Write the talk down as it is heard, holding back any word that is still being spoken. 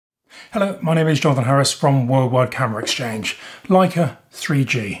Hello, my name is Jonathan Harris from Worldwide Camera Exchange. Leica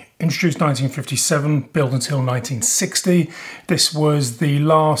IIIG, introduced 1957, built until 1960. This was the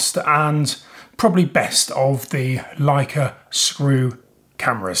last and probably best of the Leica screw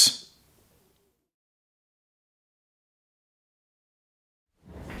cameras.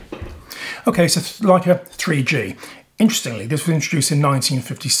 Okay, so Leica IIIG. Interestingly, this was introduced in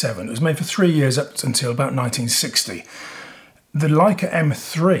 1957. It was made for 3 years up until about 1960. The Leica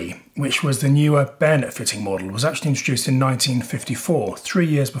M3, which was the newer bayonet fitting model, was actually introduced in 1954, 3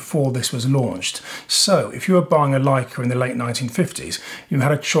 years before this was launched. So if you were buying a Leica in the late 1950s, you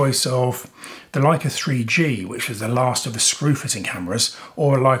had a choice of the Leica IIIG, which was the last of the screw fitting cameras,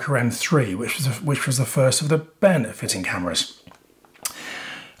 or a Leica M3, which was the first of the bayonet fitting cameras.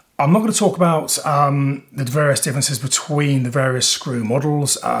 I'm not going to talk about the various differences between the various screw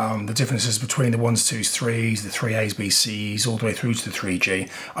models, the differences between the 1s, 2s, 3s, the 3As, BCs, all the way through to the 3G.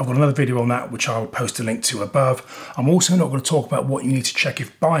 I've got another video on that which I'll post a link to above. I'm also not going to talk about what you need to check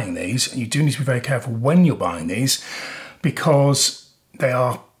if buying these, and you do need to be very careful when you're buying these because they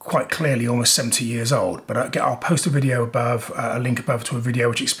are quite clearly almost 70 years old, but I'll post a video above, a link above to a video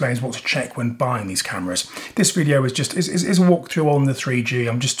which explains what to check when buying these cameras. This video is just is a walkthrough on the 3G.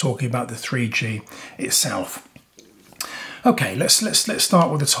 I'm just talking about the 3G itself. Okay, let's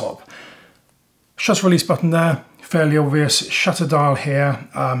start with the top. Shutter release button there, fairly obvious. Shutter dial here,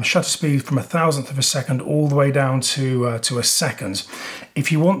 shutter speed from 1/1000th of a second all the way down to a second.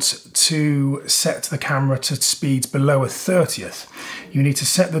 If you want to set the camera to speeds below 1/30th, you need to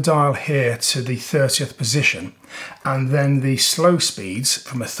set the dial here to the 30th position, and then the slow speeds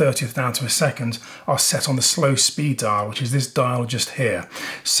from 1/30th down to a second are set on the slow speed dial, which is this dial just here.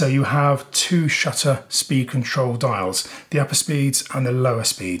 So you have two shutter speed control dials, the upper speeds and the lower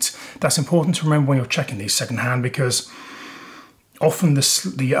speeds. That's important to remember when you're checking these secondhand, because often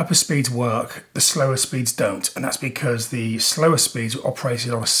the upper speeds work, the slower speeds don't, and that's because the slower speeds are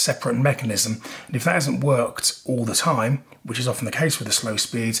operated on a separate mechanism, and if that hasn't worked all the time, which is often the case with the slow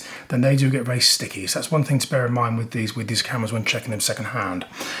speeds, then they do get very sticky. So that's one thing to bear in mind with these cameras when checking them secondhand.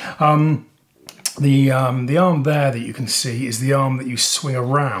 The arm there that you can see is the arm that you swing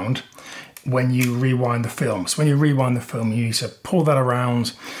around when you rewind the film. So when you rewind the film, you need to pull that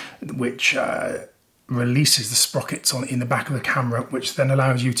around, which releases the sprockets in the back of the camera, which then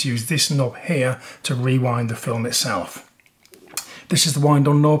allows you to use this knob here to rewind the film itself. This is the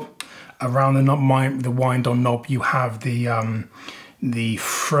wind-on knob. Around the wind-on knob, you have the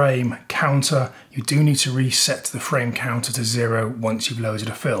frame counter. You do need to reset the frame counter to 0 once you've loaded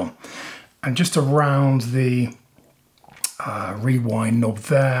a film. And just around the rewind knob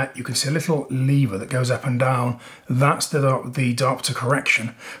there, you can see a little lever that goes up and down. That's the diopter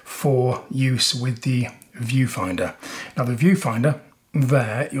correction for use with the viewfinder. Now the viewfinder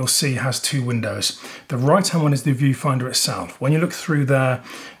there, you'll see, has two windows. The right hand one is the viewfinder itself. When you look through there,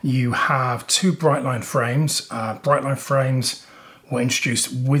 you have two bright line frames. Bright line frames were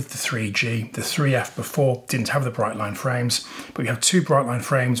introduced with the 3G. The 3F before didn't have the bright line frames, but you have two bright line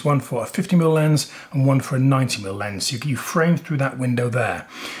frames, one for a 50mm lens and one for a 90mm lens. So you frame through that window there.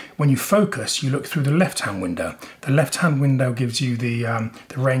 When you focus, you look through the left-hand window. The left-hand window gives you the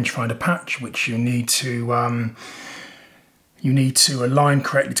rangefinder patch, which you need to align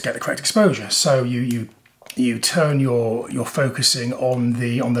correctly to get the correct exposure. So you turn your focusing on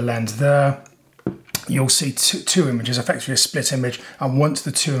the lens there. You'll see two images, effectively a split image, and once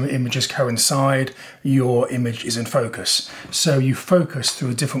the two images coincide, your image is in focus. So you focus through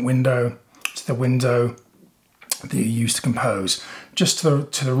a different window to the window that you use to compose. Just to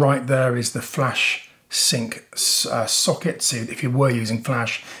the right there is the flash sync socket. So if you were using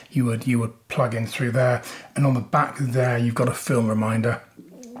flash, you would plug in through there, and on the back there you've got a film reminder,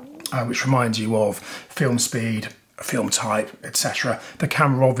 which reminds you of film speed, film type, etc. The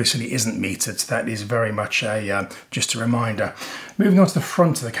camera obviously isn't metered, so that is very much just a reminder. Moving on to the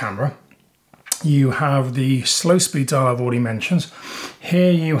front of the camera, you have the slow speed dial I've already mentioned.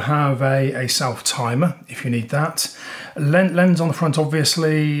 Here you have a self timer if you need that. Lens on the front,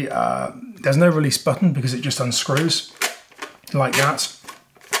 obviously. There's no release button because it just unscrews like that.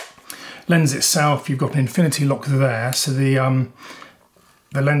 Lens itself, you've got an infinity lock there, so the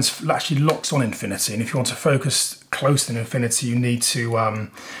lens actually locks on infinity, and if you want to focus close to infinity, you need to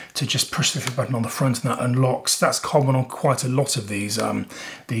just push the little button on the front, and that unlocks. That's common on quite a lot of these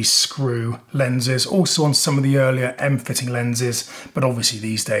screw lenses, also on some of the earlier M fitting lenses, but obviously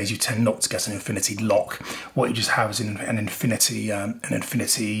these days you tend not to get an infinity lock. What you just have is an infinity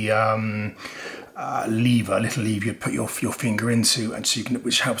lever, a little lever you'd put your finger into, and so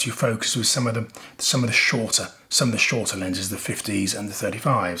which helps you focus with some of the shorter some of the shorter lenses, the 50s and the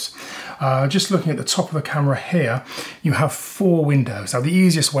 35s. Just looking at the top of the camera here, you have 4 windows. Now the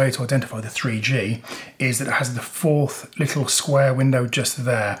easiest way to identify the 3G is that it has the 4th little square window just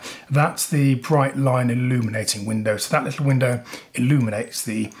there. That's the bright line illuminating window. So that little window illuminates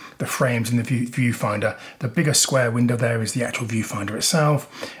the frames in the viewfinder. The bigger square window there is the actual viewfinder itself,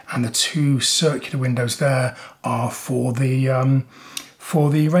 and the 2 circular windows there are for the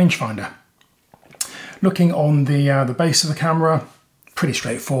rangefinder. Looking on the base of the camera, pretty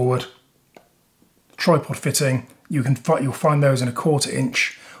straightforward. Tripod fitting, you'll find those in a 1/4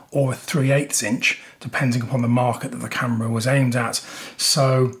 inch or a 3/8 inch, depending upon the market that the camera was aimed at.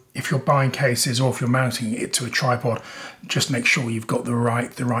 So if you're buying cases or if you're mounting it to a tripod, just make sure you've got the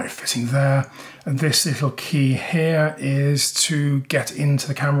right fitting there. And this little key here is to get into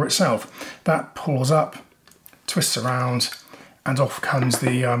the camera itself. That pulls up, twists around, and off comes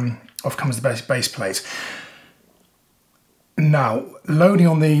the base plate. Now, loading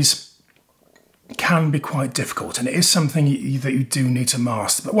on these can be quite difficult, and it is something that you do need to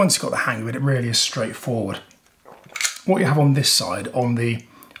master, but once you've got the hang of it, it really is straightforward. What you have on this side, on the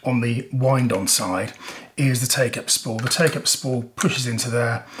wind-on side, is the take-up spool. The take-up spool pushes into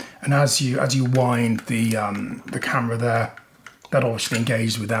there, and as you wind the camera there, that obviously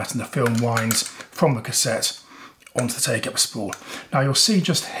engages with that, and the film winds from the cassette onto the take-up spool. Now you'll see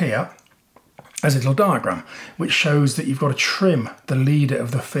just here as a little diagram which shows that you've got to trim the leader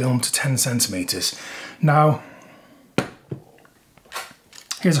of the film to 10 centimeters. Now,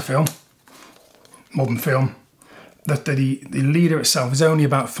 here's a film, modern film. The leader itself is only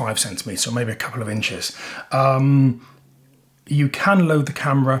about 5 centimeters, or maybe a couple of inches. You can load the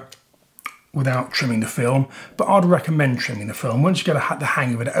camera without trimming the film, but I'd recommend trimming the film. Once you get the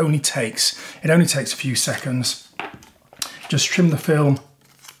hang of it, it only takes a few seconds. Just trim the film,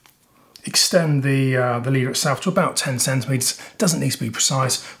 extend the leader itself to about 10 centimeters. Doesn't need to be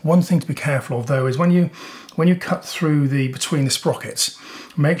precise. One thing to be careful of though is when you cut through between the sprockets,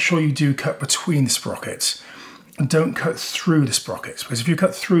 make sure you do cut between the sprockets and don't cut through the sprockets, because if you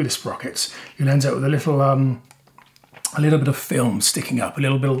cut through the sprockets, you'll end up with a little bit of film sticking up, a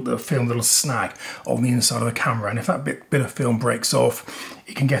little bit of film, a little snag on the inside of the camera, and if that bit of film breaks off,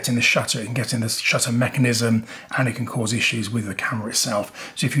 it can get in the shutter, it can get in the shutter mechanism, and it can cause issues with the camera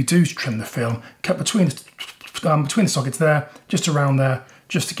itself. So if you do trim the film, cut between the sockets there, just around there,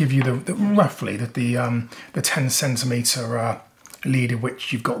 just to give you roughly the 10 centimeter leader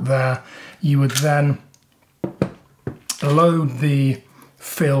which you've got there. You would then load the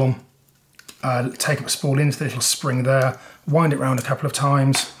film take-up spool into the little spring there, wind it round a couple of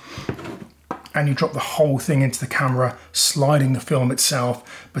times, and you drop the whole thing into the camera, sliding the film itself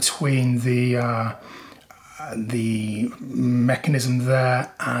between the mechanism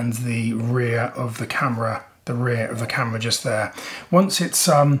there and the rear of the camera, just there. Once it's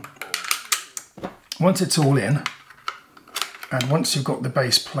all in, and once you've got the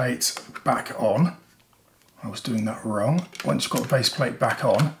base plate back on, I was doing that wrong. Once you've got the base plate back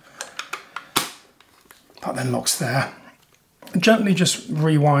on, that then locks there. Gently just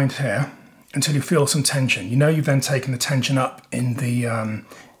rewind here until you feel some tension. You know you've then taken the tension up in the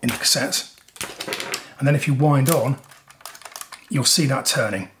cassette, and then if you wind on, you'll see that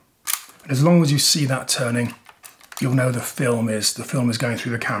turning. And as long as you see that turning, you'll know the film is going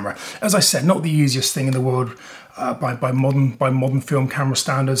through the camera. As I said, not the easiest thing in the world by modern film camera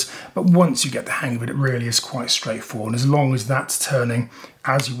standards, but once you get the hang of it, it really is quite straightforward. And as long as that's turning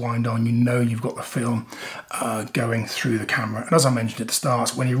as you wind on, you know you've got the film going through the camera. And as I mentioned at the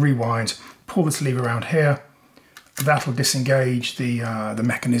start, when you rewind, pull this lever around here, that'll disengage the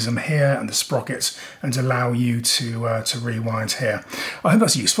mechanism here and the sprockets and allow you to rewind here. I hope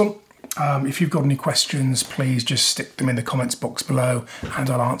that's useful. If you've got any questions, please just stick them in the comments box below and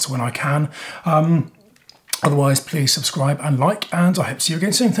I'll answer when I can. Otherwise, please subscribe and like, and I hope to see you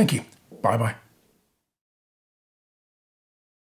again soon. Thank you. Bye-bye.